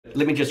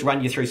Let me just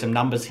run you through some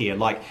numbers here.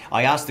 Like,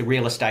 I ask the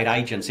real estate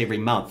agents every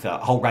month a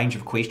whole range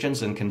of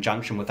questions in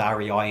conjunction with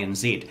REI and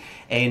Z.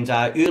 And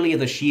earlier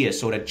this year,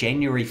 sort of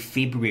January,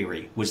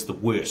 February was the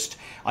worst.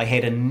 I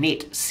had a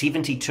net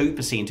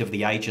 72% of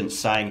the agents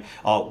saying,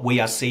 oh, we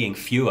are seeing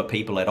fewer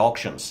people at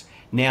auctions.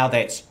 Now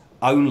that's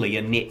only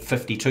a net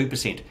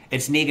 52%.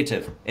 It's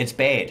negative, it's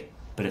bad,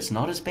 but it's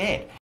not as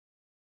bad.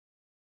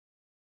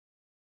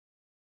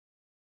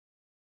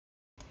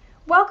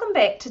 Welcome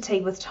back to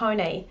Tea with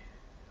Tony.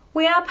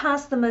 We are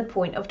past the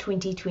midpoint of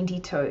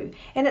 2022,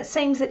 and it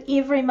seems that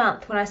every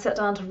month when I sit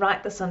down to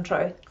write this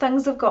intro,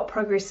 things have got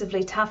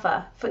progressively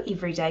tougher for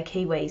everyday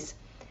Kiwis.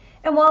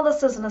 And while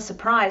this isn't a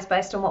surprise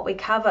based on what we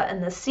cover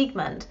in this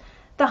segment,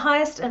 the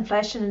highest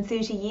inflation in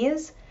 30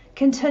 years,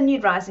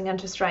 continued rising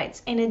interest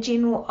rates, and a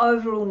general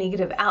overall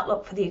negative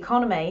outlook for the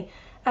economy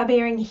are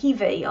bearing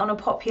heavy on a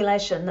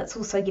population that's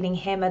also getting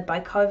hammered by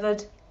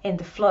COVID and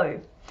the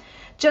flu,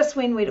 just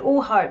when we'd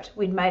all hoped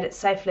we'd made it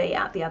safely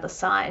out the other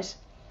side.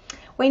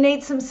 We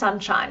need some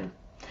sunshine,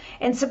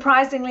 and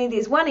surprisingly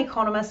there's one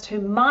economist who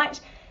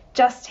might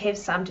just have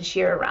some to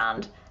share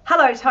around.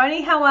 Hello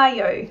Tony, how are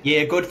you?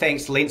 Yeah, good,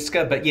 thanks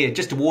Lenska, but yeah,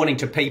 just a warning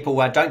to people,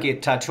 don't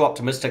get too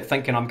optimistic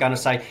thinking I'm going to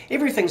say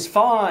everything's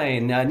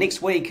fine,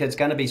 next week it's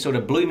going to be sort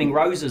of blooming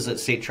roses,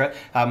 etc.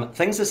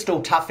 Things are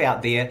still tough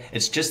out there.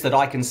 It's just that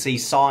I can see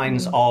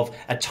signs of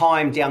a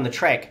time down the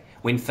track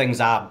when things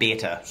are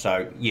better,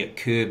 so yeah,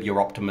 curb your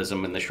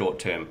optimism in the short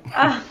term.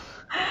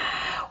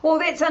 Well,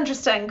 that's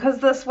interesting, because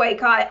this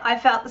week I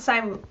felt the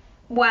same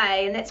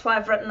way, and that's why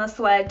I've written this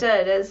the way I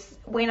did, is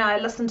when I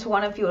listened to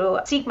one of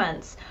your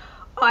segments,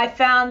 I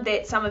found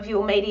that some of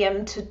your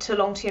medium to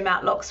long-term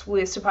outlooks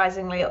were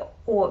surprisingly,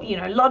 or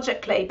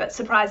logically, but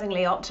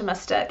surprisingly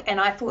optimistic, and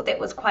I thought that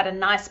was quite a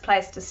nice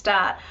place to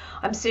start.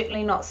 I'm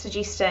certainly not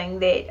suggesting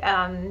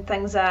that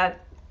things are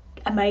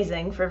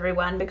amazing for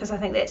everyone, because I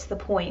think that's the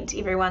point.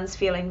 Everyone's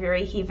feeling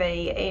very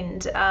heavy,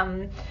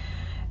 and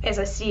as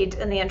I said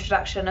in the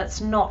introduction, it's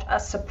not a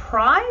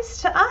surprise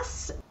to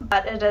us,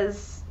 but it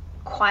is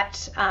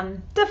quite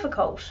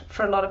difficult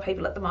for a lot of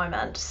people at the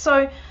moment.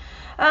 So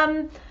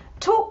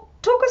talk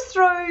us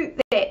through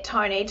that,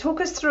 Tony.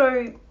 Talk us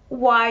through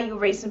why you're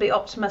reasonably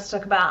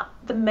optimistic about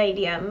the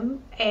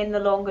medium and the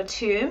longer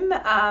term,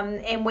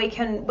 and we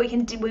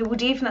will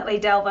definitely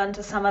delve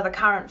into some of the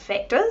current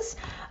factors,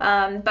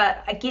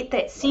 but I get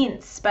that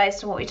sense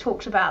based on what we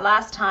talked about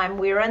last time.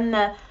 We're in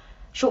the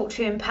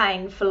short-term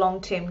pain for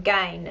long-term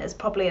gain is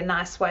probably a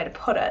nice way to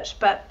put it,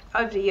 but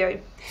over to you.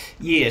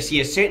 Yes,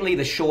 certainly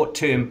the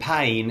short-term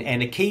pain,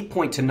 and a key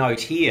point to note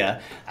here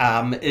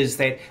is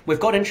that we've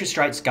got interest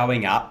rates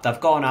going up. They've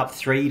gone up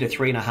 3 to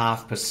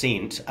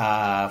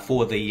 3.5%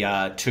 for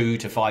the 2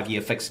 to 5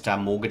 year fixed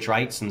mortgage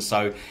rates, and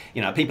so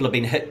people have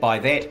been hit by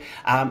that.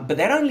 But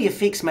that only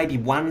affects maybe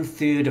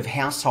 1/3 of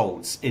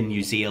households in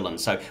New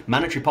Zealand. So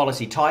monetary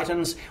policy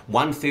tightens,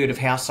 1/3 of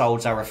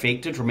households are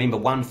affected. Remember,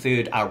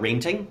 1/3 are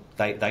renting.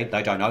 They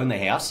don't own the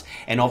house,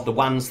 and of the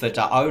ones that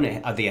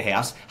own their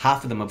house,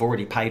 half of them have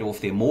already paid off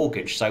their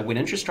mortgage. So when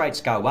interest rates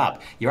go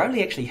up, you're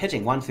only actually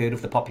hitting 1/3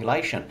 of the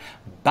population.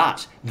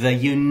 But the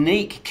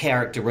unique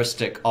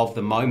characteristic of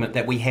the moment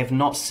that we have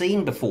not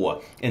seen before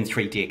in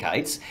 3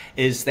 decades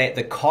is that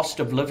the cost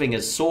of living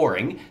is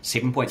soaring,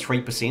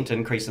 7.3%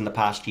 increase in the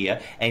past year,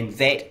 and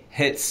that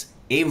hits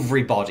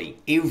everybody,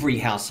 every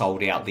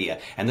household out there.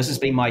 And this has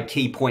been my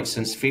key point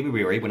since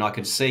February, when I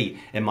could see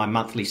in my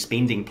monthly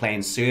spending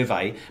plan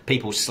survey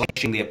people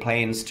slashing their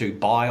plans to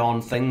buy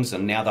on things,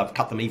 and now they've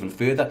cut them even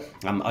further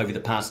over the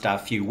past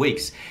few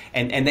weeks.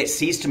 And that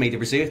says to me the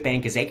Reserve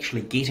Bank is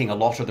actually getting a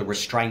lot of the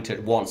restraint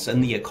it wants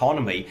in the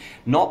economy,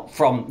 not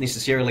from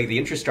necessarily the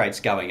interest rates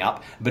going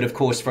up, but of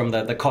course from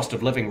the cost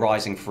of living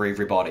rising for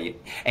everybody.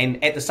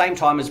 And at the same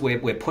time as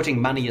we're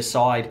putting money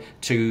aside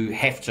to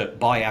have to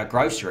buy our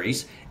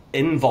groceries,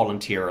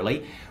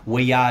 involuntarily,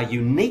 we are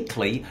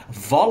uniquely,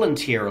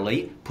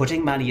 voluntarily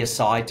putting money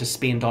aside to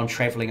spend on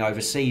travelling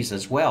overseas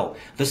as well.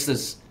 This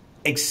is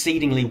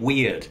exceedingly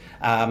weird.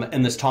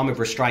 In this time of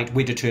restraint,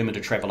 we're determined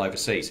to travel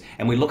overseas.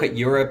 And we look at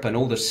Europe and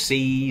all the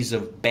seas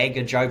of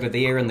baggage over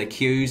there and the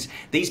queues.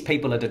 These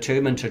people are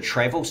determined to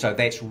travel, so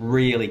that's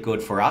really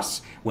good for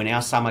us. When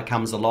our summer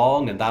comes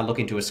along and they're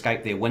looking to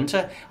escape their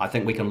winter, I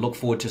think we can look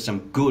forward to some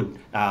good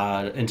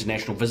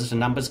international visitor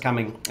numbers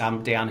coming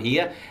down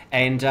here.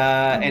 And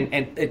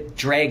it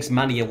drags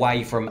money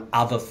away from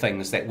other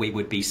things that we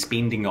would be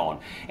spending on.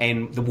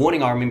 And the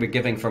warning I remember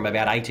giving from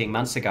about 18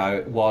 months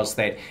ago was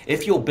that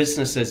if your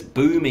business is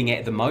booming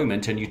at the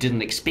moment and you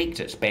didn't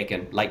expect it back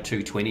in late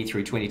 2020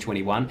 through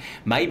 2021,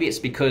 maybe it's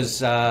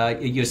because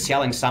you're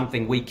selling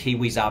something we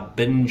Kiwis are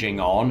binging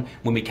on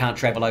when we can't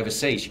travel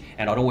overseas.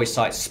 And I'd always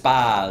cite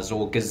spas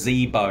or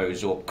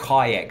gazebos or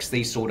kayaks,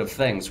 these sort of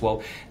things.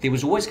 Well, there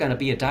was always going to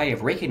be a day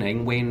of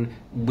reckoning when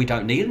we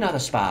don't need another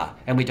spa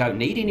and we don't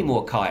need any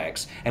more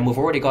kayaks, and we've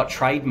already got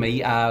Trade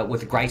Me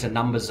with greater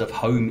numbers of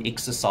home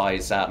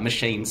exercise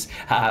machines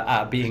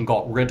being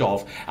got rid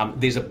of.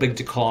 There's a big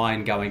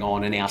decline going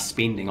on in our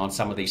spending on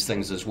some of these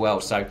things as well.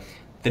 So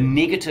the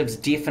negatives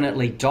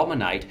definitely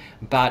dominate,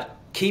 but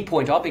key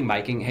point I've been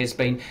making has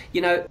been,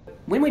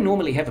 when we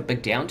normally have a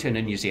big downturn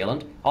in New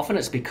Zealand, often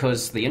it's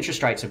because the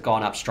interest rates have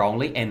gone up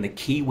strongly and the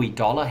Kiwi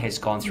dollar has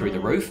gone through the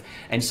roof.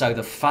 And so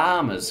the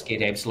farmers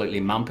get absolutely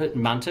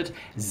munted.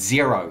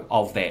 Zero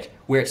of that.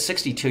 We're at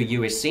 62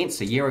 US cents.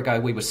 A year ago,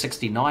 we were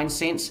 69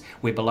 cents.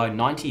 We're below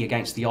 90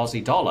 against the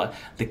Aussie dollar.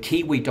 The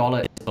Kiwi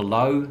dollar is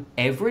below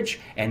average,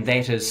 and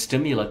that is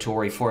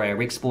stimulatory for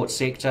our export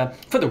sector,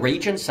 for the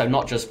region. So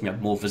not just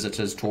more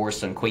visitors,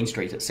 tourists in Queen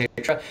Street,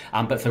 etc.,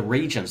 but for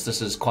regions,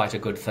 this is quite a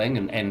good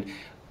thing. And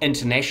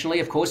internationally,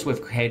 of course,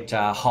 we've had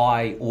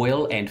high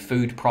oil and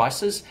food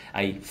prices,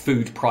 a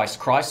food price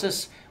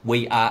crisis.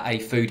 We are a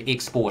food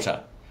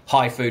exporter.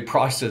 High food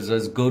prices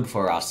is good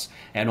for us,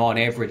 and on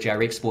average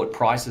our export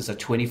prices are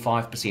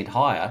 25%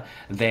 higher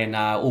than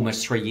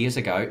almost 3 years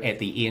ago at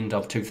the end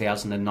of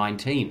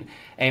 2019.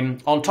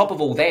 And on top of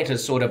all that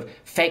is sort of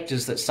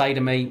factors that say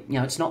to me,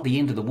 it's not the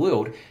end of the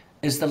world,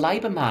 is the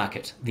labour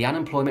market. The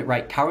unemployment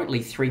rate currently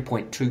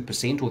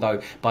 3.2%,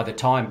 although by the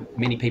time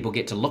many people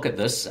get to look at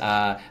this,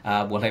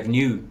 we'll have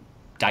new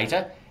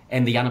data,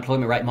 and the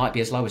unemployment rate might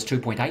be as low as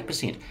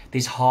 2.8%.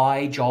 There's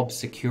high job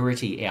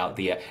security out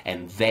there,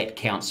 and that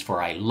counts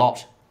for a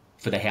lot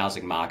for the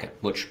housing market,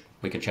 which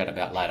we can chat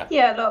about later.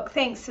 Yeah, look,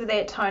 thanks for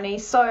that, Tony.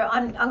 So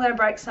I'm going to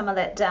break some of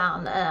that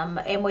down,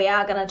 and we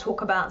are going to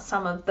talk about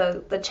some of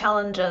the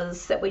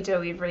challenges that we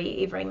do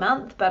every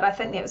month. But I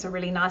think that was a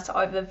really nice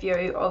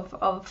overview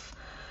of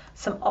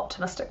some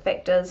optimistic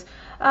factors.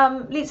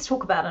 Let's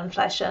talk about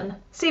inflation.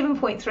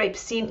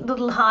 7.3%, a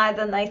little higher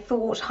than they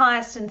thought,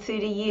 highest in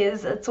 30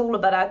 years. It's all a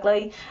bit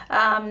ugly,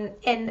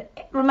 and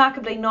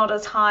remarkably not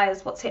as high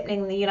as what's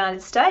happening in the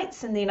United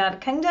States and the United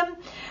Kingdom,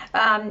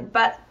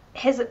 but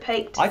has it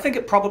peaked? I think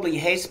it probably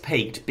has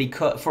peaked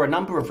because for a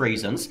number of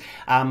reasons.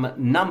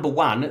 Number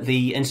one,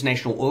 the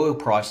international oil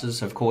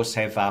prices, of course,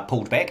 have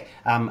pulled back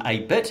a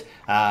bit.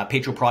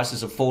 Petrol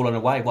prices have fallen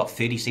away,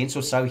 30 cents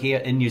or so here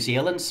in New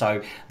Zealand.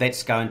 So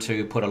that's going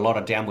to put a lot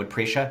of downward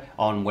pressure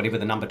on whatever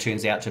the number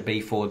turns out to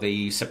be for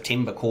the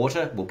September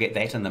quarter. We'll get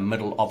that in the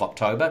middle of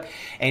October.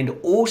 And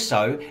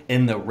also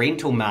in the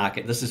rental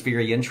market, this is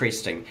very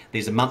interesting.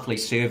 There's a monthly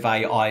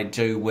survey I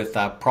do with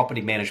a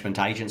property management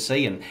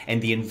agency,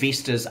 and the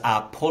investors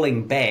are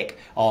pulling back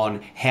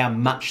on how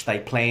much they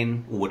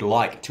plan or would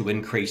like to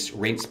increase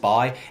rents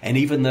by, and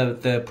even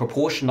the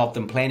proportion of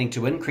them planning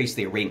to increase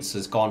their rents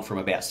has gone from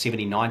about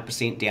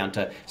 79% down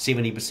to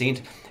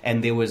 70%.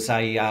 And there was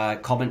a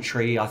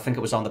commentary, I think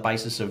it was on the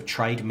basis of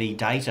Trade Me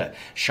data,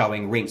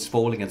 showing rents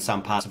falling in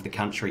some parts of the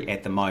country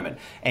at the moment.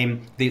 And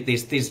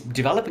there's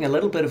developing a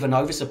little bit of an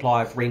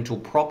oversupply of rental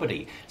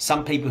property.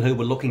 Some people who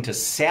were looking to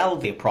sell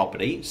their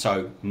property,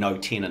 so no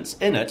tenants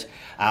in it,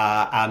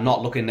 are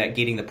not looking at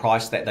getting the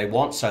price that they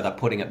want, so they're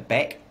putting it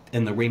back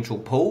in the rental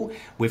pool.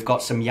 We've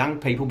got some young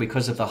people,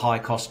 because of the high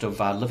cost of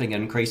living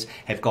increase,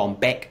 have gone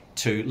back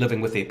to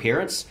living with their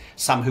parents.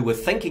 Some who were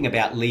thinking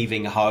about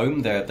leaving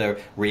home, the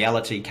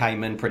reality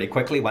came in pretty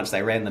quickly once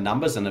they ran the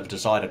numbers and have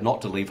decided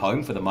not to leave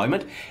home for the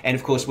moment. And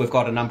of course, we've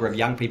got a number of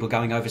young people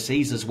going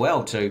overseas as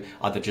well to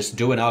either just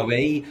do an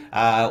OE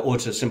or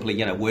to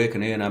simply work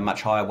and earn a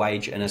much higher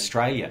wage in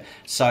Australia.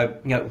 So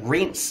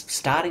rents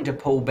starting to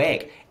pull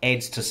back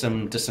adds to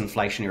some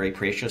disinflationary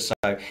pressure. So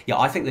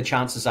I think the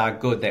chances are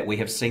good that we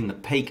have seen the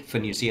peak for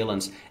New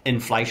Zealand's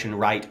inflation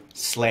rate /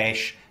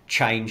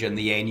 change in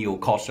the annual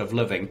cost of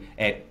living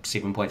at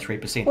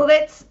 7.3%. Well,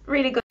 that's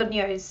really good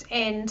news,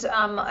 and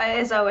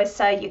as I always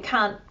say, you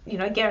can't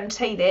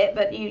guarantee that,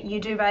 but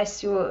you do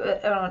base your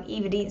on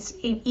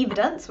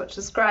evidence, which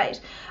is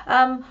great.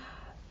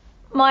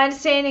 My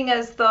understanding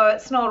is, though,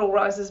 it's not all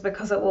roses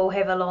because it will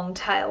have a long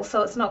tail,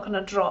 so it's not going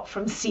to drop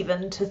from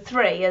 7 to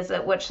 3, is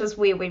it? Which is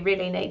where we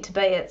really need to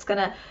be. It's going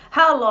to,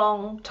 how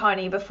long,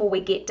 Tony, before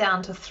we get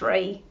down to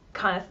 3,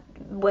 kind of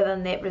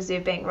within that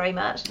Reserve Bank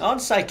remit?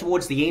 I'd say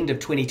towards the end of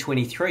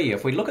 2023.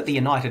 If we look at the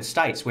United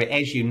States, where,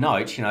 as you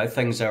note,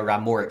 things are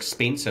more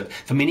expensive.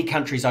 For many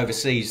countries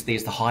overseas,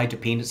 there's the high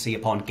dependency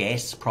upon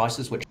gas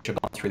prices, which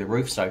have gone through the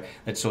roof, so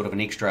it's sort of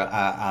an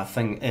extra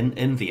thing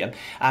in there.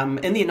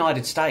 In the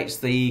United States,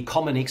 the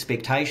common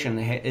expectation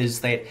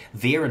is that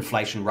their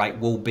inflation rate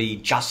will be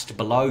just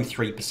below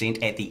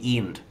 3% at the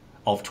end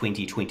of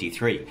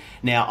 2023.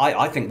 Now,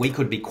 I think we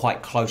could be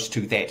quite close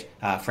to that,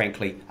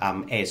 frankly,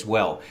 as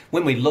well.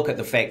 When we look at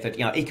the fact that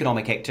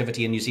economic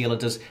activity in New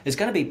Zealand is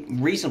going to be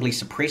reasonably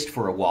suppressed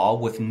for a while,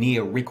 with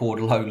near record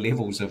low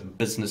levels of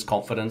business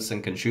confidence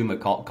and consumer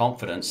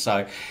confidence.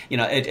 So,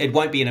 it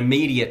won't be an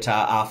immediate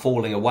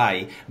falling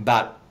away,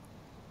 but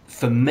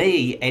for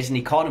me, as an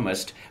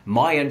economist,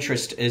 my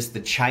interest is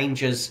the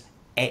changes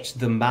at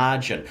the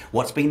margin.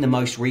 What's been the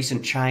most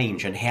recent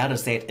change, and how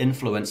does that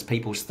influence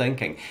people's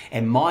thinking?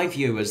 And my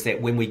view is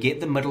that when we get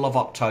the middle of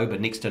October,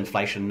 next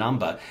inflation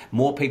number,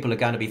 more people are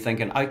going to be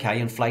thinking, okay,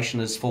 inflation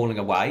is falling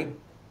away.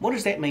 What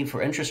does that mean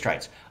for interest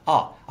rates?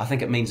 I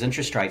think it means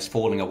interest rates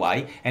falling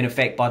away. And in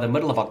fact, by the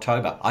middle of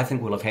October, I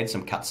think we'll have had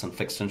some cuts in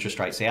fixed interest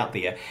rates out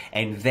there.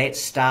 And that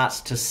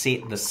starts to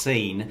set the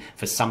scene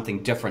for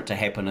something different to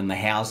happen in the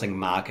housing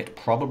market,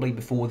 probably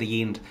before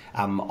the end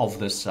of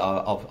this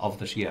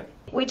year.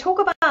 We talk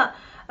about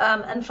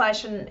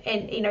inflation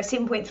and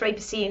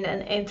 7.3%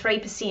 and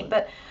 3%.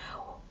 But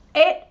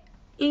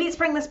let's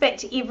bring this back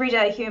to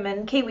everyday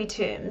human Kiwi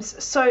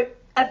terms. So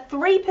a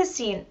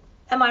 3%,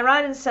 am I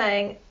right in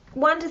saying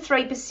 1 to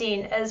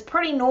 3% is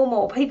pretty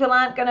normal? People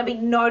aren't going to be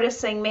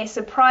noticing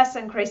massive price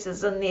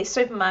increases in their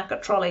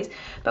supermarket trolleys,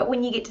 but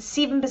when you get to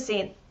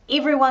 7%,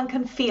 everyone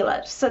can feel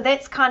it. So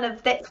that's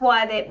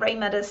why that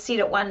remit is set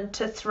at 1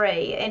 to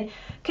 3. And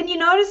can you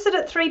notice it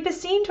at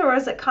 3%, or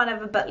is it kind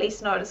of a bit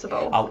less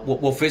noticeable?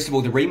 Well, first of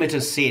all, the remit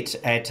is set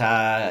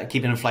at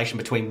keeping inflation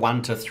between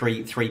 1 to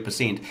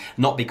 3%,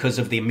 not because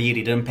of the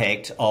immediate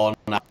impact on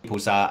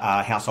people's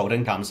household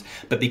incomes,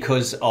 but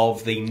because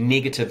of the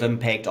negative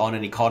impact on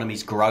an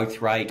economy's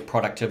growth rate,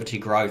 productivity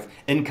growth,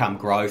 income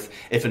growth,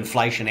 if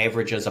inflation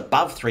averages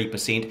above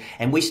 3%,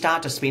 and we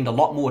start to spend a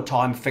lot more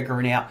time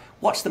figuring out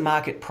what's the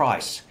market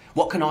price.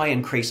 What can I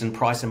increase in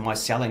price in my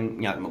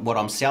selling, what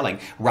I'm selling,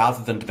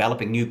 rather than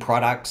developing new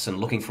products and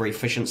looking for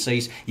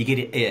efficiencies? You get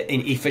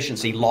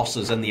efficiency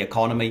losses in the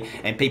economy,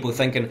 and people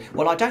thinking,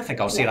 well, I don't think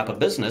I'll set up a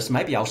business.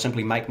 Maybe I'll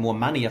simply make more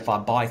money if I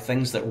buy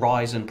things that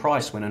rise in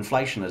price when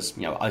inflation is,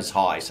 is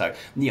high. So,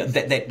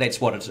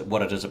 that's what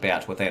it is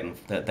about with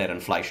that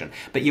inflation.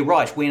 But you're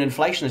right, when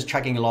inflation is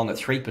chugging along at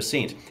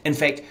 3%, in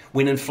fact,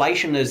 when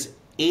inflation is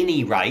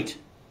any rate,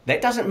 that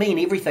doesn't mean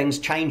everything's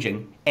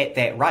changing at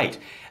that rate.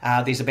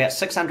 There's about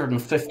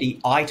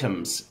 650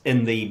 items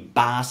in the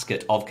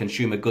basket of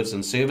consumer goods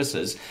and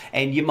services,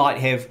 and you might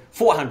have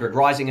 400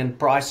 rising in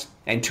price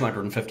and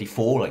 250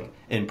 falling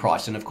in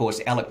price. And of course,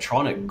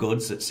 electronic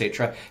goods,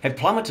 etc., have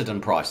plummeted in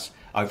price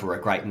over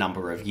a great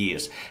number of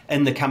years.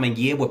 In the coming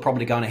year, we're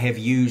probably going to have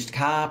used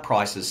car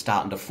prices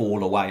starting to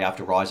fall away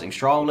after rising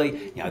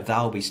strongly.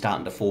 They'll be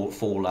starting to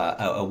fall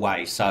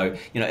away. So,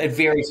 it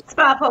varies.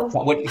 Sparkles.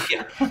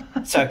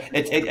 So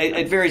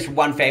it varies from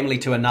one family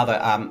to another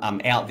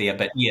out there.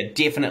 But yeah,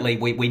 definitely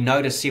we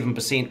notice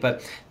 7%,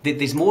 but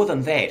there's more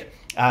than that.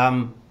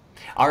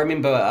 I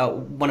remember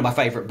one of my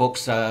favourite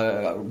books,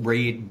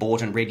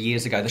 bought and read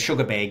years ago, The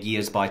Sugar Bag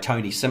Years by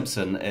Tony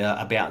Simpson,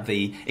 about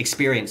the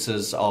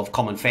experiences of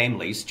common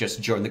families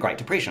just during the Great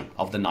Depression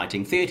of the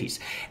 1930s.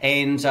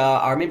 And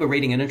I remember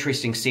reading an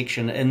interesting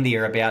section in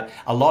there about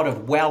a lot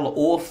of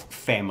well-off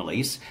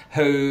families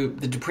who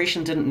the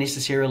Depression didn't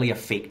necessarily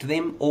affect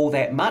them all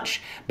that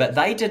much, but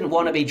they didn't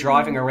want to be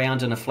driving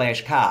around in a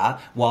flash car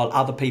while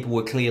other people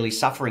were clearly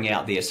suffering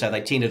out there. So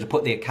they tended to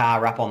put their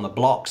car up on the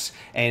blocks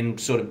and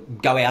sort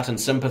of go out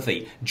in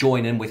sympathy,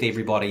 join in with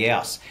everybody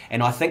else.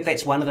 And I think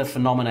that's one of the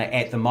phenomena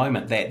at the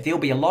moment, that there'll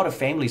be a lot of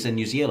families in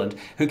New Zealand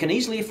who can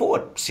easily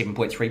afford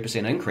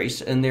 7.3%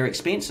 increase in their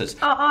expenses.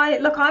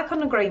 I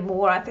couldn't agree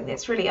more. I think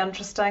that's really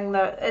interesting.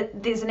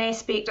 There's an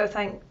aspect, I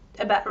think,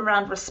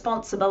 around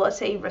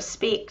responsibility,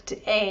 respect,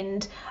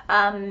 and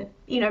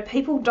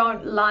people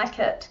don't like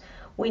it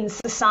when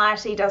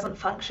society doesn't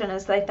function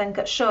as they think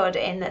it should,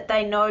 and that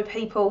they know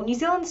people. New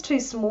Zealand's too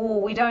small.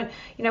 We don't,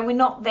 we're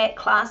not that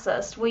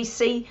classist.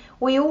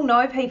 We all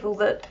know people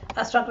that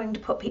are struggling to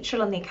put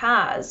petrol in their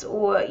cars,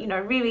 or,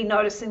 really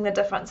noticing the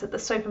difference at the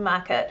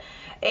supermarket.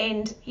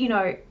 And,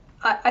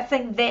 I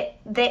think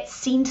that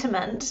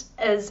sentiment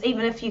is,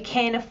 even if you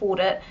can afford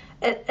it,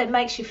 it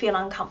makes you feel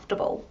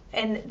uncomfortable.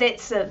 And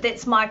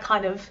that's my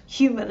kind of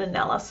human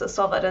analysis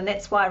of it, and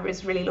that's why I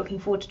was really looking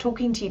forward to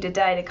talking to you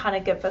today, to kind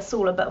of give us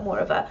all a bit more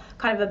of a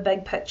kind of a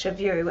big picture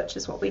view, which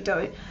is what we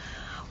do.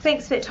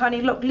 Thanks for that,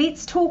 Tony. Look,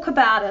 let's talk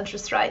about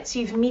interest rates.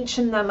 You've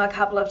mentioned them a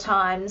couple of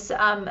times.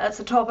 It's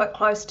a topic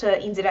close to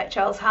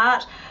NZHL's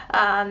heart,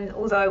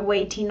 although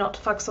we tend not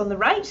to focus on the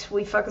rate.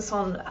 We focus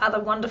on other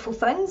wonderful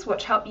things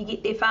which help you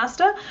get there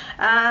faster.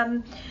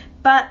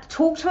 But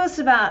talk to us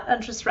about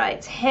interest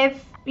rates.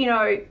 Have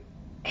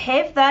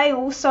they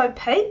also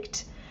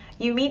peaked?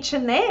 You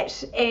mentioned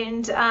that,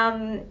 and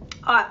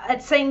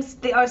it seems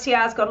the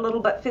OCR's got a little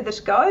bit further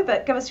to go,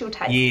 but give us your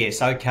take.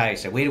 Yes, okay,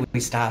 so where do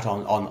we start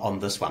on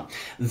this one?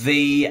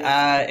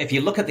 If you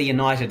look at the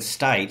United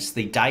States,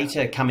 the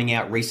data coming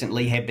out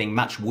recently have been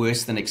much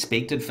worse than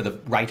expected for the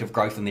rate of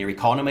growth in their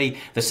economy.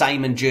 The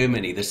same in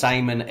Germany, the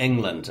same in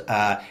England,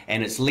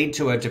 and it's led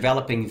to a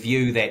developing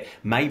view that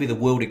maybe the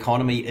world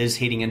economy is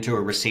heading into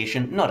a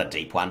recession, not a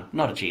deep one,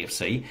 not a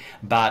GFC,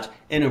 but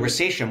in a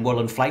recession, well,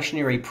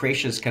 inflationary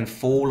pressures can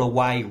fall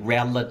away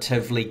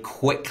relatively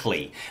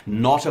quickly.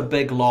 Not a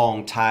big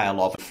long tail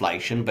of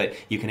inflation, but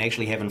you can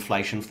actually have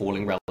inflation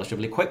falling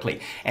relatively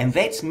quickly. And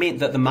that's meant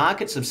that the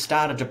markets have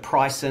started to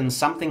price in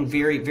something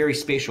very, very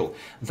special.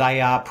 They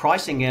are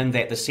pricing in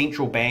that the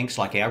central banks,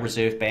 like our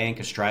Reserve Bank,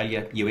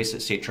 Australia, US,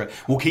 etc.,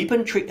 will keep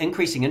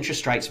increasing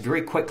interest rates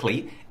very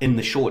quickly in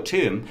the short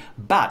term,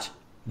 but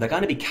they're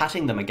going to be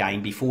cutting them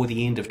again before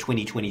the end of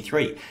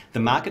 2023. The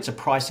markets are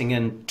pricing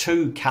in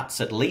 2 cuts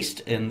at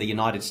least in the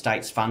United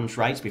States funds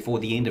rates before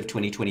the end of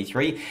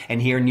 2023.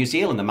 And here in New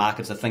Zealand, the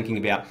markets are thinking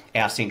about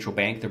our central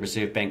bank, the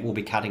Reserve Bank, will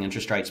be cutting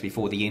interest rates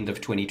before the end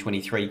of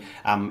 2023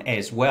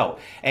 as well.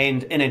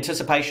 And in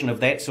anticipation of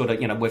that sort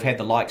of, we've had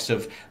the likes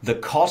of the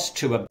cost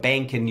to a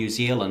bank in New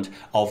Zealand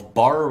of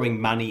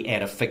borrowing money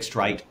at a fixed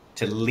rate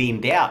to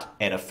lend out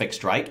at a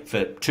fixed rate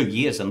for 2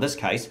 years in this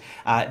case,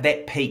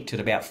 that peaked at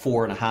about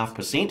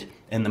 4.5%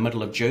 in the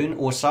middle of June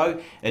or so.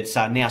 It's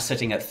now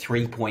sitting at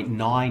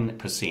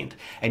 3.9%.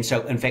 And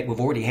so, in fact, we've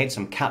already had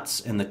some cuts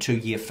in the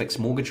 2-year fixed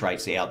mortgage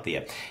rates out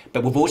there.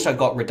 But we've also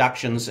got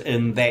reductions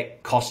in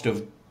that cost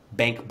of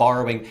bank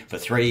borrowing for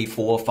 3,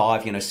 4,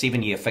 5,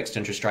 7-year fixed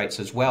interest rates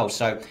as well.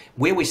 So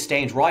where we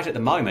stand right at the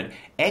moment,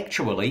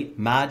 actually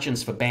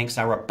margins for banks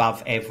are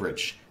above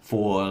average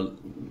for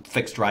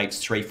fixed rates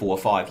 3, 4,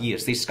 5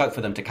 years. There's scope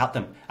for them to cut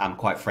them,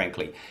 quite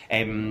frankly.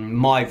 And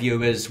my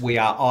view is we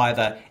are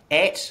either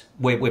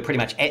we're pretty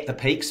much at the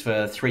peaks for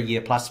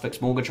 3-year plus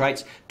fixed mortgage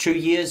rates. 2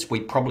 years, we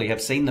probably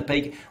have seen the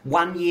peak.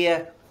 1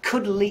 year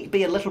could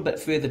be a little bit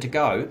further to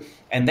go,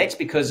 and that's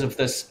because of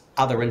this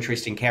other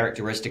interesting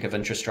characteristic of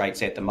interest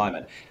rates at the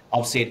moment.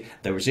 I've said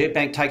the Reserve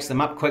Bank takes them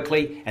up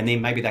quickly, and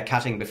then maybe they're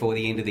cutting before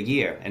the end of the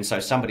year. And so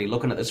somebody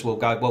looking at this will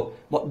go, well,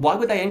 why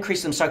would they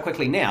increase them so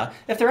quickly now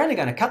if they're only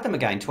going to cut them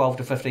again 12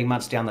 to 15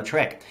 months down the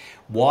track?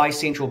 Why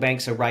central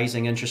banks are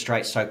raising interest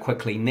rates so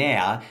quickly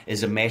now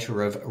is a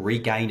matter of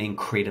regaining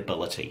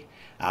credibility.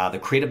 The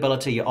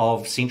credibility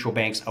of central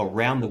banks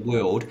around the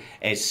world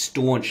as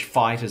staunch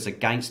fighters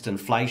against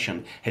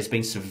inflation has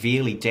been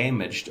severely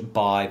damaged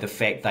by the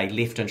fact they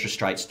left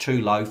interest rates too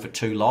low for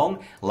too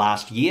long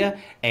last year,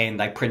 and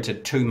they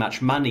printed too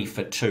much money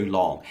for too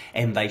long.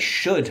 And they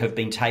should have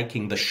been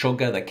taking the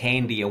sugar, the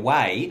candy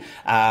away,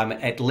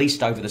 at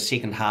least over the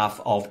second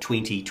half of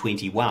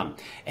 2021.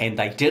 And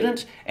they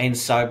didn't, and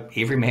so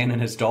every man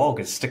and his dog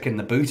is sticking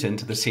the boot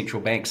into the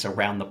central banks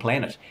around the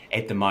planet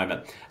at the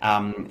moment.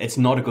 It's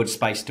not a good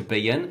space to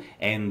be in,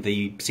 and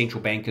the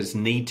central bankers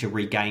need to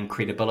regain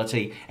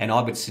credibility, and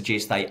I would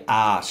suggest they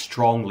are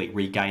strongly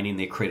regaining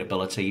their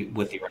credibility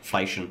with their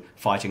inflation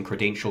fighting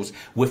credentials,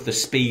 with the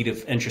speed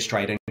of interest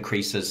rate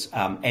increases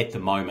at the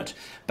moment.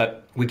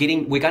 But we're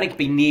going to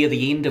be near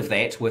the end of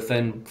that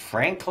within,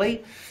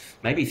 frankly,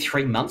 maybe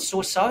 3 months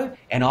or so,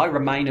 and I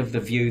remain of the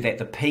view that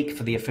the peak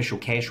for the official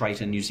cash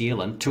rate in New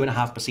Zealand,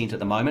 2.5% at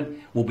the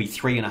moment, will be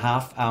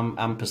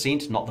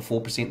 3.5%, not the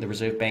 4% the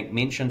Reserve Bank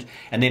mentioned.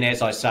 And then,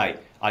 as I say,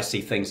 I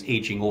see things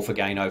edging off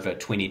again over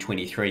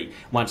 2023.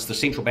 Once the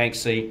central banks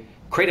see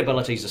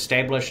credibility is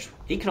established,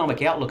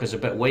 economic outlook is a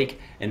bit weak,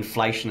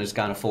 inflation is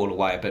going to fall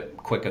away a bit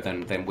quicker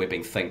than we've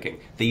been thinking.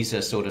 These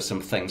are sort of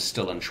some things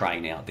still in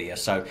train out there.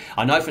 So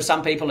I know for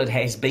some people it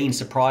has been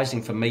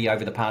surprising for me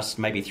over the past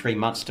maybe 3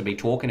 months to be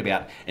talking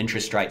about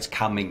interest rates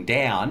coming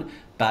down,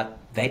 but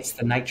that's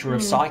the nature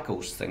of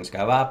cycles. Things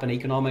go up in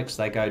economics,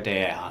 they go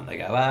down, they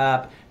go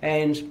up,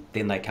 and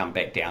then they come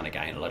back down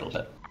again a little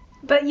bit.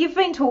 But you've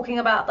been talking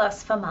about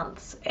this for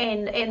months,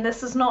 and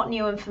this is not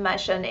new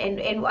information.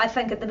 And I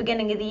think at the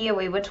beginning of the year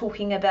we were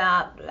talking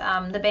about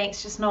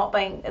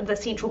the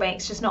central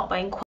banks just not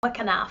being quick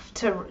enough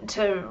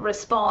to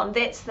respond.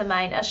 That's the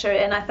main issue,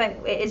 and I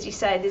think, as you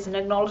say, there's an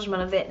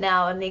acknowledgement of that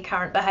now in their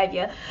current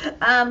behaviour.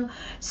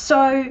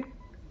 So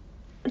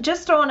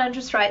just on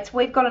interest rates,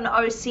 we've got an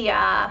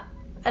OCR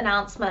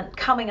announcement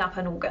coming up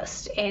in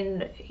August,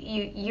 and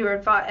your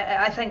advice,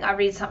 I think I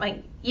read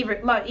something,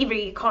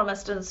 every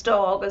economist and his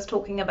dog is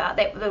talking about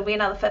that there'll be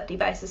another 50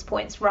 basis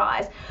points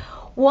rise.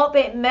 What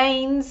that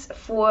means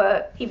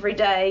for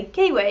everyday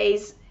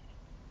Kiwis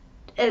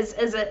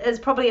is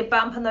probably a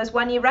bump in those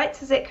 1-year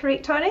rates. Is that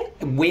correct, Tony?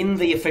 When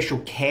the official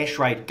cash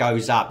rate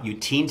goes up, you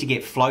tend to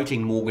get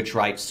floating mortgage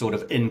rates sort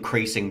of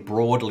increasing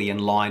broadly in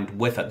line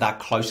with it. They're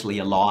closely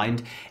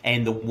aligned.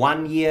 And the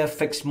 1-year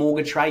fixed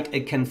mortgage rate,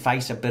 it can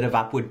face a bit of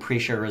upward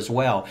pressure as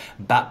well.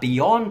 But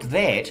beyond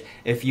that,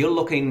 if you're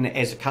looking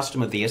as a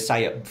customer there,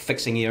 say at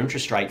fixing your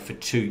interest rate for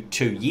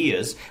two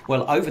years,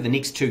 well, over the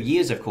next 2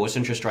 years, of course,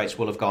 interest rates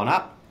will have gone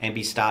up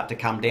and start to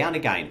come down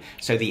again.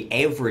 So the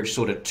average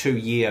sort of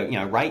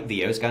 2-year rate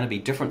there is going to be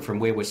different from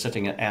where we're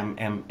sitting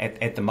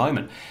at the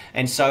moment.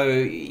 And so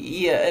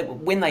yeah,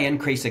 when they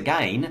increase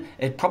again,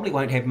 it probably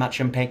won't have much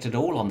impact at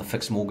all on the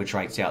fixed mortgage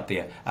rates out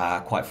there,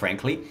 quite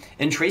frankly.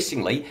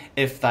 Interestingly,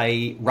 if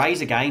they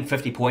raise again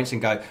 50 points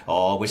and go,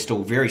 oh, we're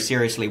still very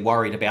seriously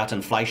worried about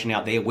inflation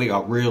out there, we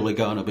are really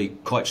going to be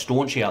quite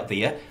staunch out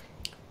there,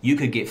 you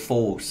could get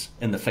falls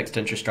in the fixed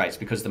interest rates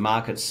because the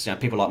markets,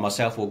 people like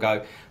myself will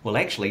go, well,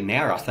 actually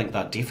now I think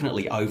they're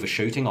definitely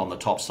overshooting on the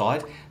top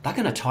side. They're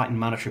going to tighten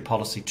monetary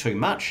policy too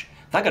much.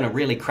 They're going to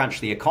really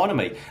crunch the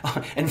economy.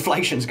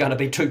 Inflation's going to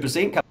be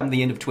 2% come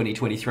the end of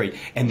 2023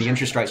 and the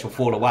interest rates will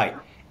fall away.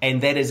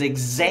 And that is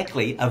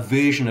exactly a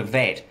version of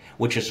that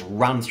which has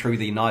run through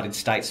the United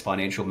States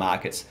financial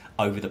markets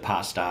over the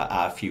past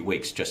few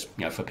weeks, just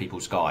for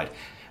people's guide.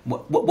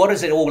 What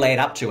does it all add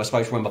up to? I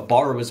suppose from a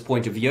borrower's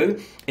point of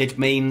view, it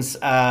means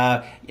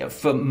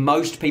for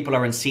most people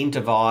are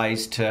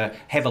incentivized to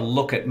have a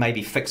look at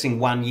maybe fixing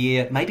 1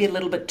 year, maybe a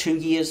little bit 2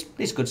 years.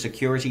 There's good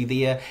security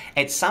there.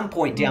 At some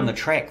point down the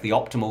track, the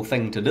optimal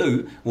thing to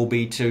do will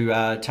be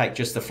to take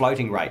just the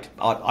floating rate.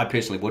 I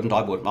personally wouldn't.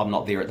 I'm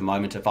not there at the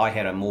moment. If I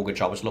had a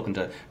mortgage I was looking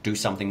to do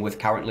something with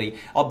currently,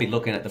 I'd be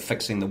looking at the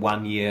fixing the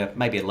 1 year,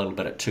 maybe a little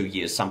bit at 2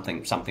 years,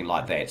 something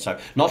like that. So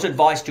not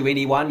advice to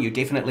anyone. You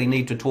definitely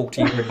need to talk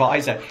to your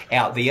advisor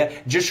out there,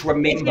 just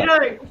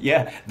remember,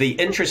 yeah, the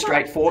interest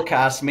rate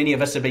forecast many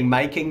of us have been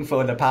making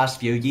for the past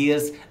few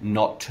years,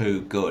 not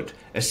too good,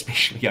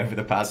 especially over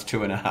the past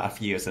 2.5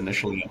 years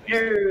initially.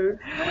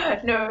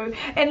 No.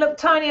 And look,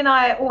 Tony and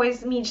I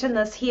always mention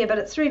this here, but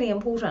it's really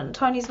important.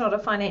 Tony's not a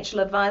financial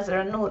advisor,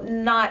 and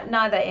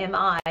neither am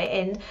I.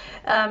 And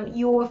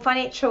your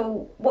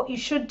financial, what you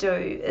should do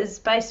is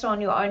based on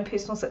your own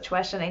personal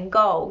situation and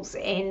goals,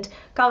 and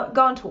go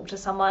and talk to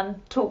someone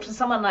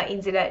like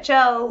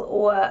NZHL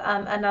or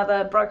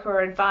another broker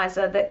or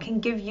advisor that can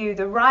give you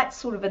the right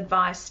sort of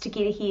advice to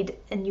get ahead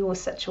in your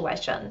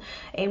situation.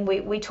 And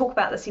we talk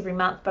about this every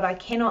month, but I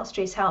cannot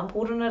stress how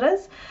important it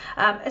is,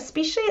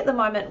 especially at the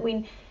moment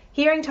when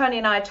hearing Tony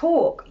and I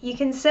talk, you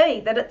can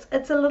see that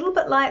it's a little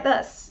bit like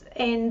this,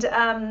 and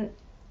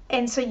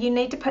so you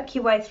need to pick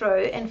your way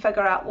through and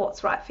figure out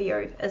what's right for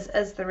you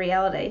is the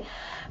reality.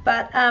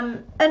 But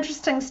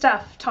interesting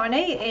stuff,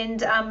 Tony,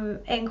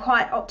 and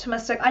quite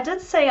optimistic. I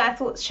did see, I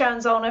thought Sharon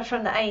Zollner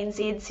from the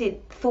ANZ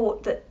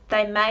thought that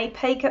they may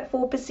peak at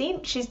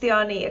 4%. She's the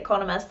only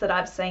economist that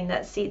I've seen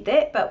that said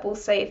that, but we'll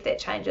see if that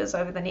changes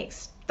over the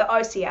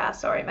OCR,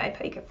 sorry, may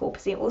peak at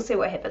 4%. We'll see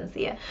what happens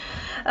there.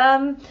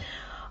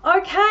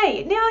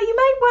 Okay, now you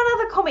made one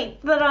other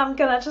comment that I'm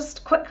going to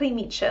just quickly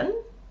mention,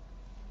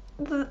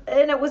 and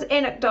it was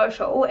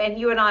anecdotal, and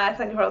you and I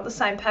think, are on the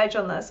same page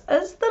on this.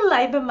 Is the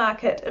labour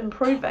market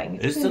improving?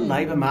 Is the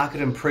labour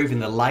market improving?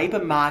 The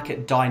labour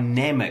market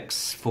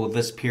dynamics for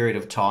this period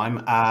of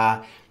time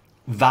are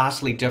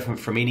vastly different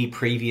from any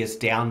previous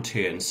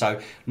downturn. So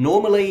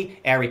normally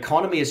our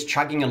economy is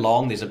chugging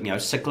along, there's a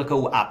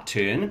cyclical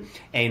upturn,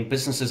 and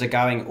businesses are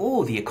going,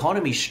 oh, the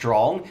economy's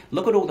strong,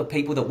 look at all the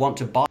people that want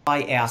to buy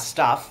our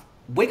stuff,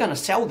 we're going to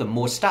sell them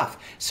more stuff.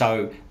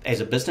 So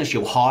as a business,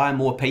 you'll hire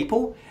more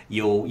people,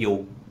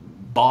 you'll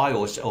buy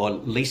or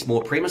lease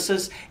more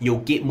premises, you'll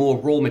get more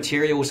raw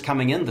materials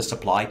coming in, the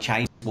supply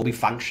chain will be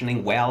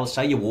functioning well,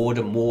 so you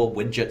order more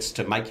widgets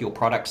to make your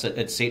products,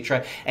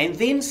 etc. And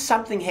then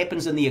something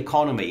happens in the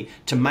economy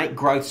to make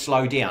growth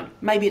slow down.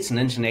 Maybe it's an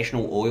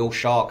international oil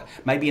shock,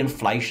 maybe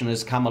inflation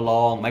has come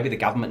along, maybe the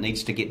government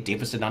needs to get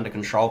deficit under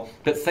control,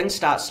 but things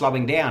start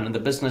slowing down and the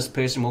business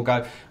person will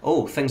go,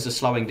 oh, things are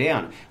slowing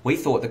down. We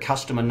thought the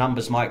customer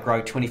numbers might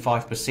grow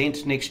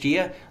 25% next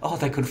year. Oh,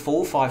 they could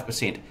fall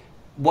 5%.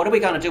 What are we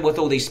going to do with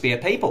all these spare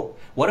people?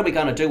 What are we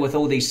going to do with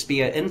all these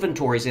spare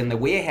inventories in the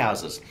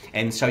warehouses?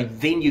 And so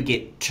then you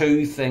get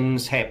two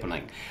things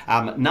happening.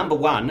 Number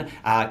one,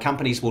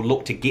 companies will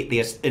look to get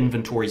their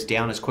inventories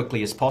down as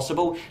quickly as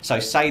possible. So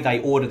say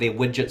they order their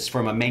widgets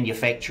from a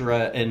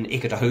manufacturer in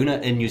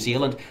Ekatahuna in New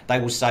Zealand, they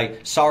will say,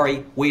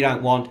 sorry, we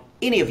don't want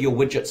any of your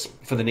widgets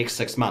for the next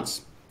 6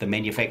 months. The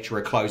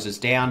manufacturer closes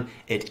down,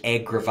 it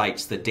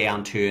aggravates the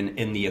downturn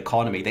in the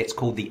economy. That's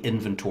called the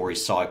inventory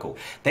cycle.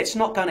 That's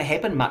not going to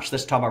happen much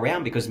this time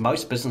around because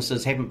most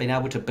businesses haven't been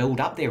able to build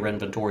up their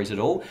inventories at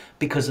all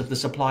because of the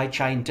supply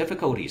chain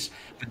difficulties.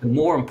 But the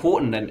more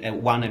important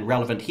and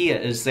relevant here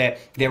is that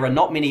there are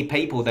not many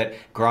people that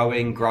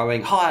growing,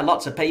 hire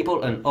lots of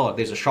people and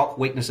there's a shock,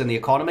 weakness in the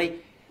economy.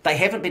 They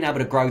haven't been able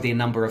to grow their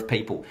number of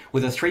people.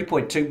 With a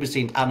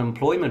 3.2%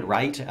 unemployment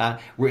rate,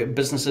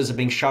 businesses have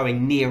been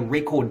showing near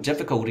record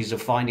difficulties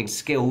of finding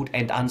skilled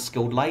and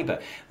unskilled labour.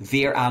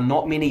 There are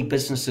not many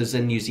businesses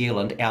in New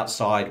Zealand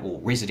outside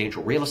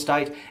residential real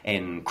estate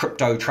and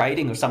crypto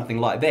trading or something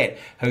like that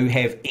who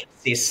have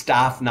excess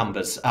staff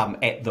numbers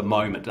at the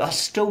moment. They're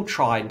still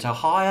trying to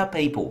hire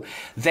people.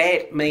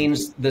 That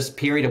means this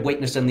period of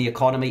weakness in the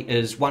economy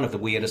is one of the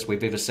weirdest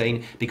we've ever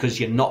seen because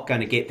you're not going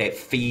to get that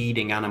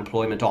feeding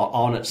unemployment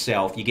on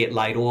itself. You get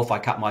laid off, I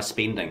cut my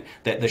spending.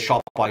 That the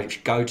shop I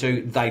go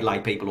to, they lay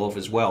people off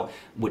as well,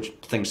 which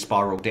things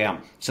spiral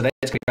down. So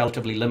that's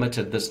relatively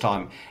limited this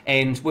time.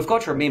 And we've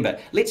got to remember,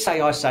 let's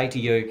say I say to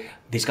you,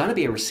 there's going to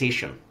be a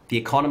recession. The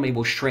economy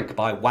will shrink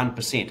by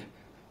 1%.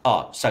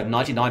 So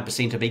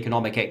 99% of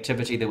economic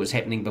activity that was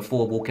happening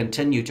before will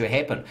continue to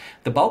happen.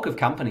 The bulk of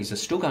companies are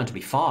still going to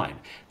be fine.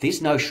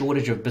 There's no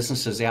shortage of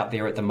businesses out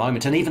there at the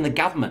moment, and even the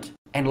government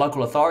and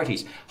local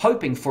authorities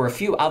hoping for a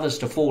few others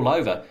to fall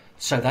over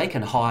so they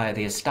can hire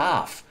their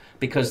staff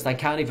because they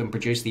can't even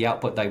produce the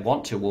output they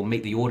want to or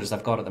meet the orders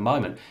they've got at the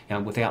moment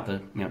without they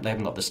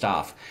haven't got the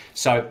staff.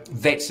 So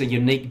that's a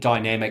unique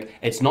dynamic.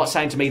 It's not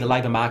saying to me the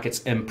labour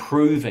market's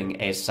improving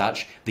as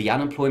such. The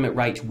unemployment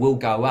rate will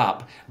go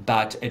up,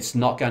 but it's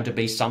not going to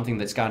be something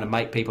that's going to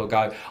make people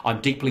go, I'm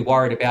deeply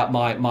worried about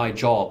my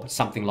job,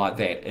 something like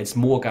that. It's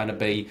more going to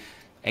be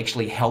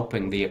actually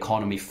helping the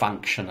economy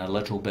function a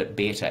little bit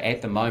better.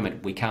 At the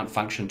moment, we can't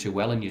function too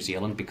well in New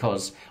Zealand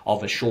because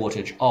of a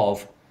shortage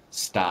of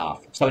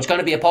staff. So it's going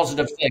to be a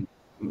positive thing,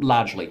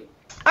 largely.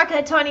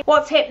 Okay, Tony,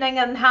 what's happening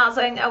in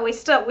housing? Are we're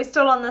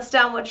still on this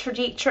downward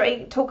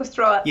trajectory? Talk us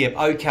through it. Yeah,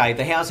 okay.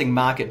 The housing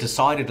market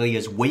decidedly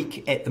is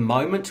weak at the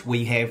moment.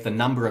 We have the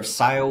number of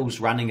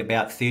sales running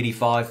about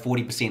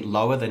 35–40%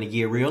 lower than a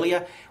year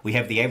earlier. We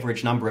have the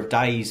average number of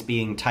days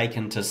being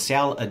taken to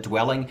sell a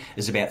dwelling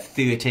is about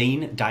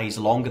 13 days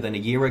longer than a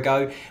year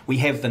ago. We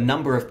have the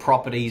number of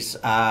properties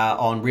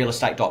on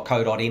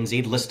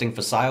realestate.co.nz listing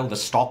for sale, the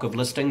stock of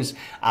listings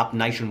up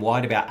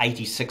nationwide about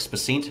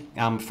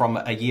 86% from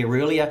a year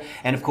earlier.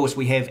 And of course,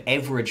 we have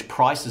average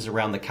prices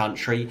around the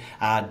country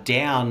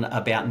down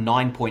about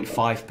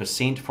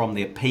 9.5% from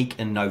their peak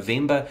in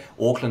November.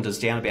 Auckland is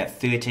down about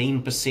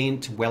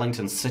 13%.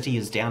 Wellington City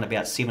is down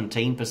about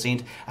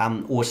 17%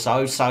 or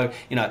so. So,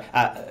 you know,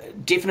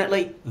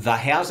 definitely the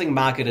housing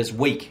market is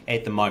weak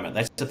at the moment.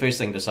 That's the first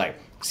thing to say.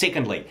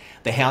 Secondly,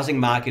 the housing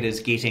market is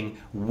getting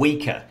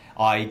weaker.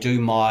 I do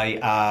my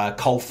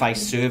coalface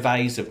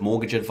surveys of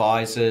mortgage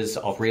advisors,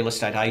 of real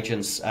estate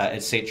agents,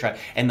 etc.,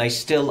 and they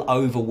still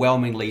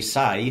overwhelmingly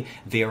say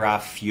there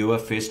are fewer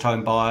first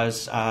home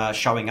buyers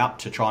showing up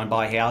to try and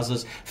buy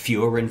houses,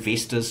 fewer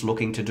investors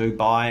looking to do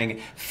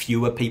buying,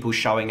 fewer people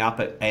showing up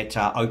at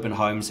open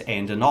homes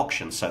and in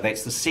auctions. So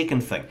that's the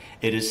second thing.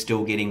 It is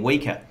still getting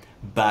weaker,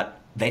 but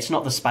that's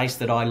not the space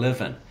that I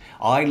live in.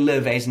 I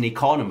live as an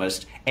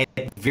economist at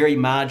the very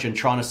margin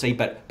trying to see,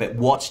 but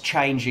what's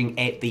changing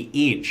at the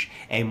edge?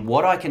 And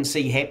what I can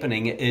see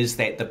happening is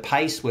that the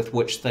pace with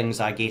which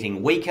things are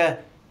getting weaker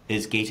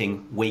is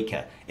getting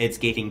weaker. It's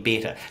getting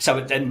better.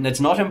 So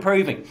it's not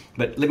improving.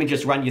 But let me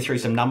just run you through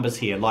some numbers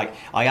here. Like,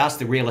 I ask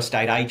the real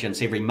estate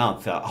agents every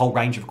month a whole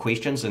range of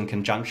questions in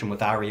conjunction with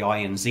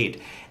REINZ.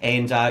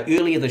 And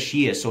earlier this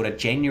year, sort of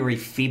January,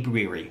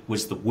 February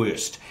was the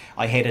worst.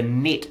 I had a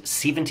net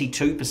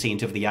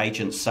 72% of the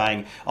agents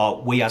saying,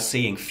 oh, we are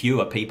seeing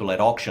fewer people at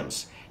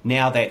auctions.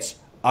 Now that's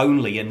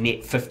only a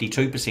net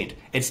 52%.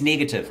 It's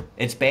negative.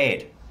 It's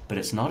bad. But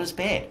it's not as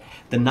bad.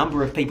 The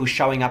number of people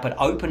showing up at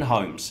open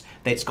homes,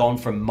 that's gone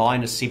from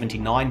minus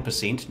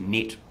 79%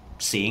 net,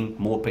 seeing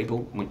more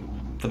people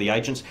for the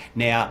agents,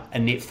 now a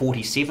net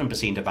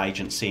 47% of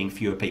agents seeing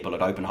fewer people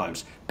at open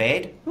homes.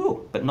 Bad?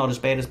 Ooh, but not as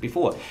bad as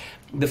before.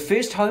 The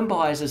first home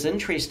buyers is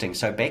interesting.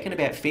 So back in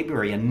about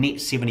February, a net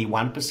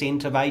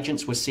 71% of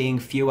agents were seeing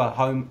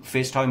fewer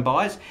first home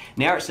buyers.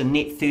 Now it's a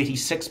net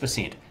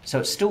 36%.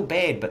 So it's still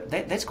bad, but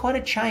that's quite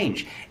a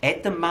change.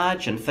 At the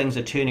margin, things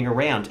are turning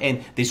around,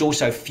 and there's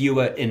also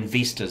fewer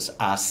investors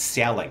are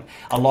selling.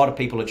 A lot of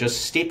people are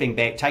just stepping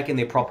back, taking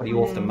their property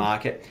off the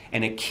market,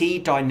 and a key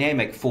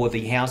dynamic for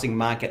the housing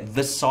market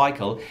this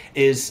cycle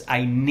is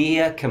a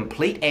near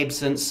complete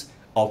absence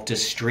of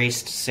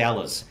distressed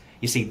sellers.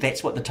 You see,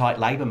 that's what the tight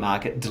labour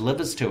market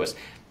delivers to us.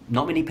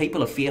 Not many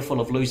people are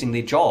fearful of losing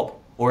their job.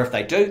 Or if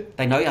they do,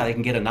 they know they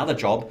can get another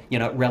job, you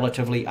know,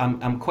 relatively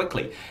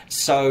quickly.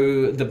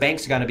 So the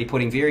banks are going to be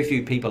putting very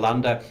few people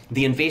under.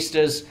 The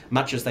investors,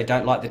 much as they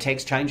don't like the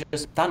tax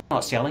changes, they're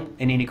not selling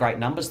in any great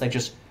numbers. They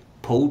just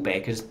pull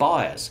back as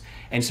buyers.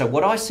 And so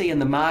what I see in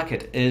the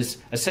market is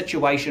a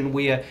situation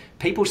where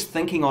people's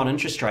thinking on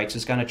interest rates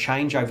is going to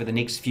change over the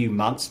next few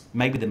months.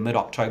 Maybe the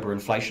mid-October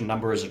inflation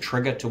number is a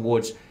trigger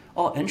towards,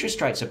 oh,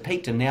 interest rates have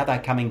peaked and now they're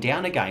coming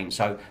down again.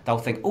 So they'll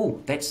think, oh,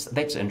 that's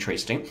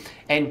interesting.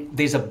 And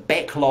there's a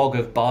backlog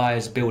of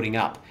buyers building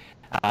up.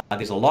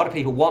 There's a lot of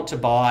people want to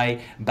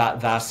buy, but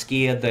they're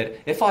scared that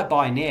if I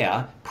buy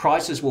now,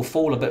 prices will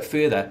fall a bit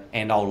further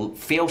and I'll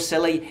feel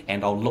silly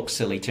and I'll look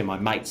silly to my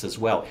mates as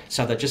well.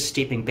 So they're just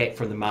stepping back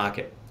from the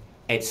market.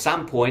 At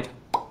some point,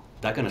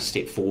 they're going to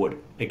step forward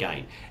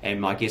again.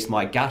 And I guess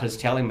my gut is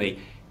telling me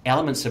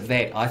elements of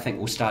that, I think,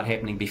 will start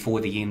happening before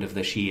the end of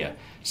this year.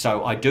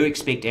 So I do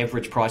expect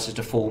average prices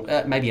to fall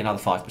maybe another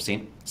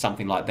 5%,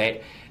 something like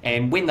that.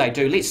 And when they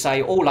do, let's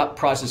say all up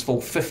prices fall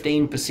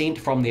 15%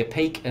 from their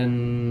peak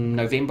in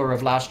November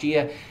of last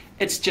year,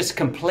 it's just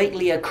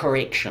completely a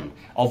correction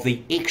of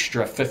the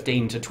extra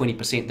 15 to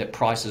 20% that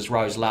prices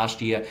rose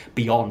last year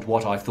beyond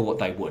what I thought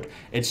they would.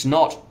 It's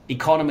not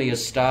economy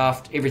is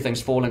staffed,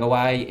 everything's falling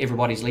away,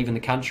 everybody's leaving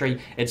the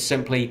country. It's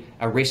simply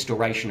a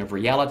restoration of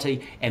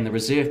reality, and the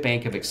Reserve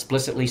Bank have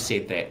explicitly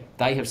said that.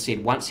 They have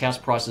said once house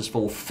prices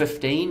fall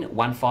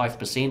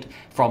 15%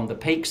 from the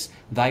peaks,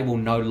 they will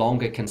no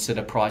longer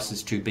consider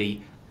prices to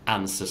be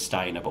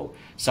unsustainable.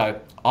 So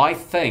I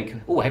think,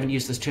 I haven't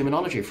used this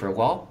terminology for a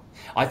while.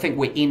 I think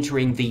we're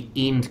entering the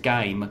end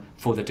game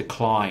for the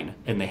decline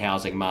in the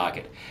housing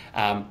market.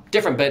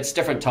 Different bits,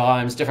 different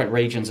times, different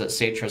regions,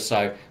 etc.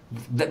 So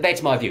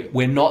that's my view.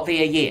 We're not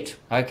there yet,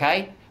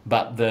 okay?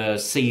 But the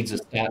seeds are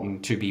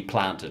starting to be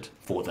planted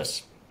for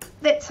this.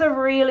 That's a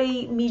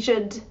really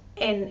measured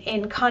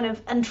and kind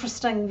of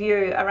interesting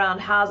view around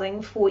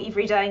housing for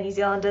everyday New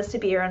Zealanders to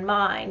bear in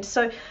mind.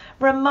 So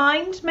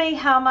remind me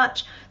how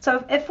much,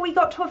 so if we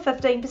got to a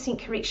 15%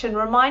 correction,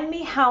 remind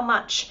me how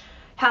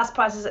house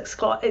prices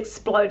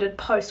exploded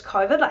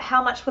post-COVID? Like,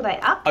 how much were they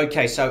up?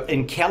 Okay, so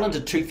in calendar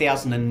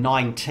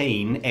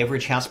 2019,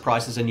 average house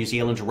prices in New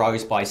Zealand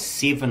rose by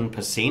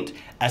 7%,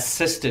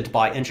 assisted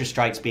by interest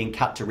rates being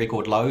cut to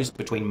record lows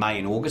between May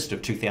and August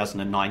of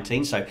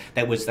 2019. So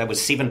that was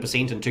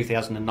 7% in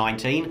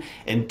 2019.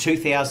 In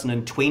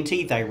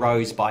 2020, they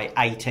rose by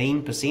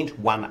 18%,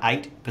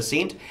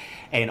 18%.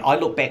 And I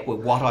look back with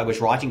what I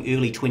was writing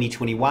early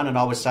 2021, and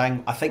I was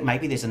saying, I think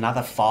maybe there's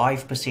another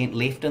 5%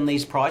 left in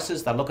these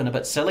prices. They're looking a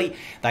bit silly.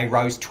 They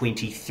rose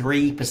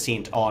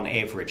 23% on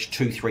average,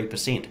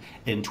 3%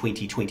 in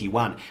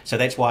 2021. So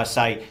that's why I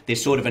say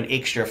there's sort of an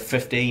extra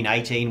 15,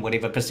 18,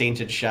 whatever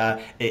percentage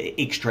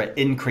extra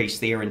increase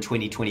there in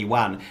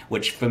 2021,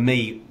 which for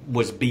me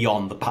was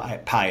beyond the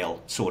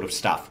pale sort of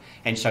stuff.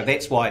 And so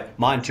that's why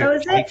my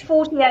interpretation...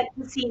 So is that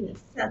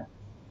 48%?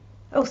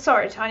 Oh,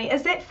 sorry, Tony.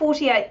 Is that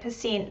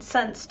 48%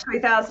 since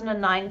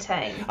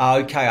 2019?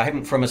 Okay, I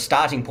haven't from a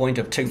starting point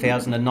of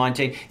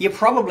 2019. You're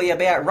probably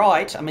about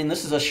right. I mean,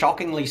 this is a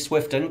shockingly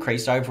swift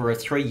increase over a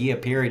 3-year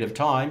period of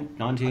time,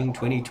 19,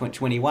 20,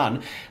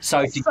 21.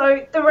 So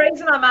the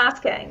reason I'm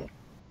asking,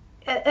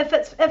 if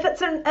it's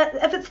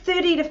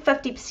 30 to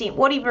 50%,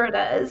 whatever it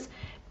is,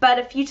 but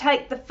if you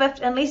take the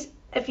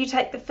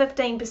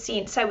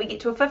 15%, say we get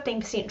to a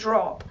 15%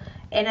 drop,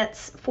 and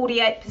it's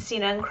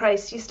 48%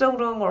 increase, you're still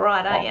doing all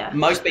right, aren't you?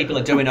 Most people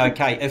are doing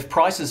okay. If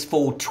prices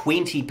fall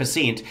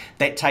 20%,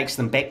 that takes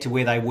them back to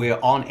where they were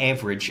on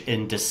average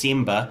in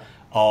December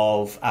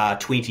of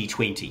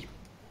 2020.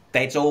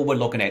 That's all we're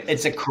looking at.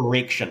 It's a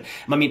correction.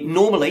 I mean,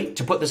 normally,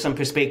 to put this in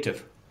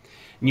perspective,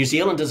 New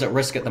Zealand is at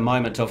risk at the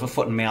moment of a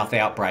foot and mouth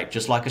outbreak,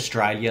 just like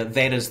Australia.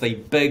 That is the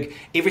big,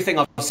 everything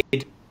I've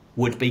said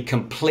would be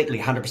completely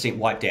 100%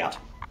 wiped out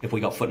if we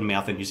got foot and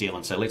mouth in New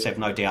Zealand. So let's have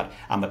no doubt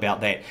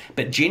about that.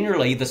 But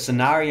generally, the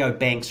scenario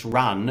banks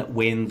run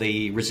when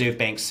the Reserve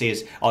Bank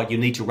says, oh, you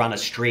need to run a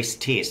stress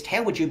test.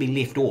 How would you be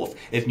left off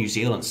if New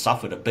Zealand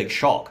suffered a big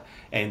shock?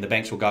 And the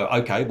banks will go,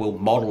 okay, we'll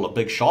model a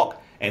big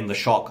shock, and the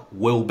shock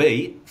will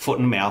be foot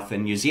and mouth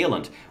in New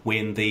Zealand,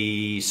 when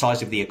the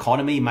size of the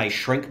economy may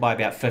shrink by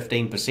about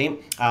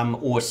 15%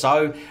 or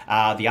so.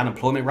 The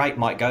unemployment rate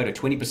might go to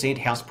 20%,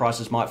 house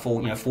prices might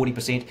fall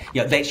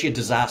 40%. That's your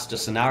disaster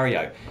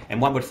scenario.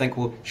 And one would think,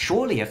 well,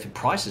 surely if the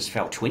prices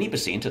fell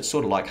 20%, it's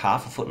sort of like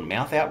half a foot and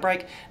mouth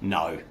outbreak.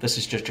 No, this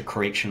is just a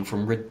correction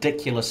from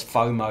ridiculous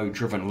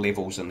FOMO-driven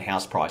levels in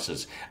house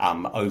prices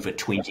over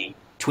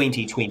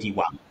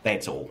 2021.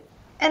 That's all.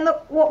 And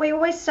look, what we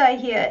always say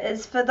here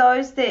is for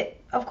those that,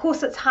 of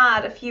course, it's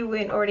hard if you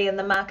weren't already in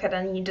the market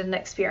and you didn't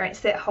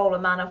experience that whole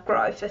amount of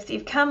growth. If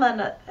you've come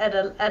in at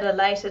a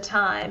later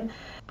time,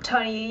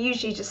 Tony, you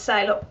usually just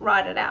say, look,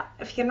 write it out.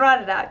 If you can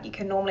write it out, you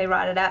can normally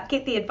write it out.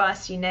 Get the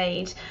advice you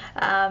need.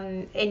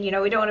 And, we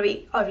don't want to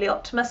be overly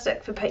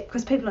optimistic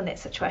because people in that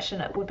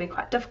situation, it would be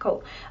quite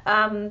difficult.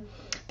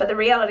 But the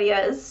reality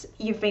is,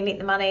 you've been lent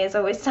the money, as I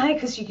always say,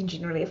 because you can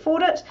generally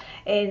afford it,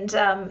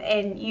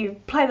 and you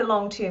play the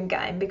long-term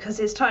game, because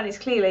as Tony's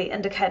clearly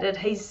indicated,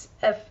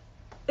 if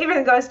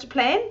everything goes to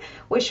plan,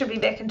 we should be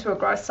back into a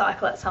growth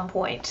cycle at some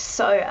point.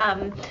 So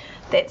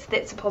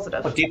that's a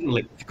positive. Oh,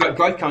 definitely.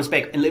 Growth comes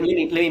back. And let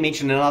me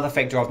mention another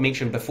factor I've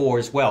mentioned before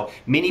as well.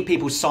 Many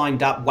people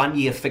signed up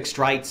 1-year fixed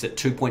rates at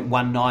 2.19,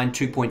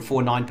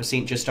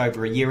 2.49% just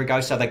over a year ago.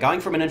 So they're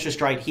going from an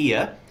interest rate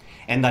here,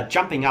 and they're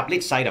jumping up,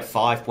 let's say, to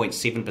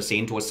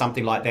 5.7% or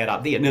something like that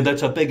up there. Now,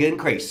 that's a big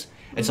increase.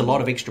 It's a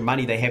lot of extra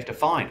money they have to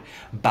find.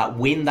 But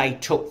when they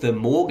took the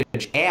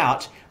mortgage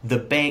out, the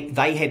bank,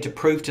 they had to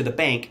prove to the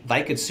bank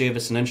they could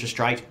service an interest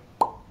rate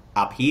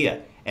up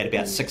here at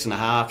about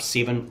 6.5%,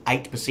 7%,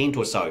 8%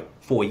 or so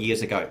 4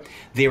 years ago.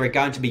 There are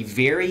going to be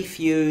very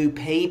few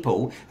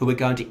people who are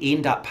going to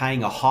end up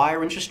paying a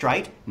higher interest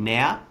rate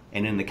now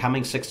and in the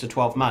coming 6 to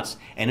 12 months,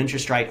 an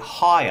interest rate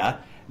higher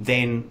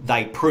than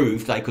they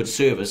proved they could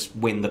service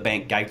when the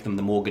bank gave them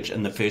the mortgage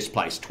in the first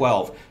place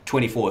 12,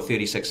 24,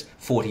 36,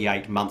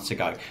 48 months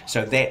ago.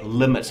 So that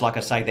limits, like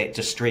I say, that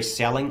distress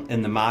selling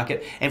in the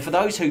market. And for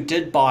those who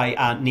did buy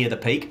near the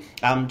peak,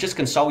 just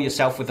console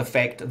yourself with the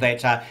fact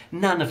that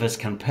none of us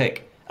can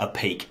pick a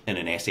peak in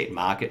an asset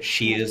market.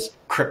 Shares,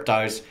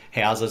 cryptos,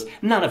 houses,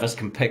 none of us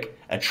can pick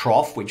a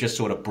trough. We just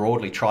sort of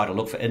broadly try to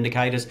look for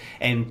indicators.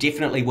 And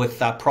definitely with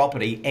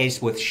property,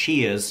 as with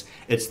shares,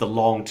 it's the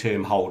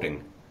long-term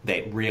holding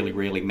that really,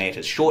 really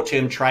matters.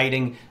 Short-term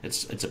trading,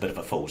 it's a bit of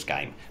a fool's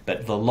game.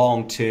 But the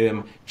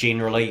long-term,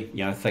 generally,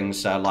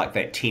 things like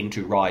that tend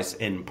to rise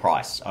in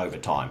price over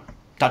time.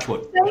 Touch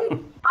wood. See,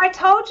 I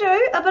told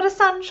you, a bit of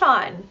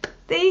sunshine.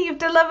 There, you've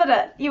delivered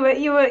it. You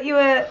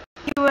were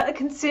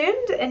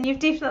concerned, and you've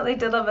definitely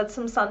delivered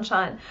some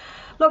sunshine.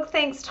 Look,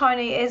 thanks,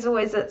 Tony. As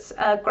always, it's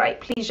a great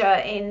pleasure,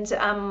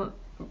 and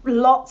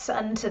lots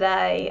in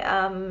today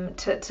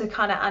to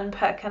kind of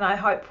unpick, and I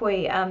hope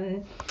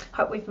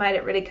hope we've made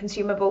it really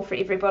consumable for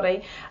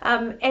everybody.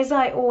 As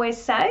I always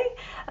say,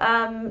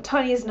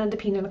 Tony is an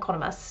independent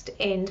economist,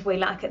 and we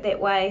like it that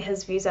way.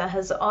 His views are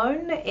his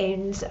own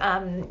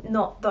and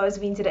not those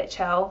of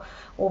NZHL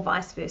or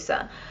vice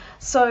versa.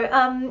 So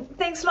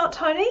thanks a lot,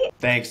 Tony.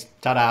 Thanks.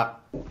 Ta-da.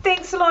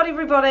 Thanks a lot,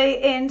 everybody,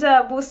 and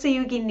we'll see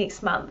you again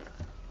next month.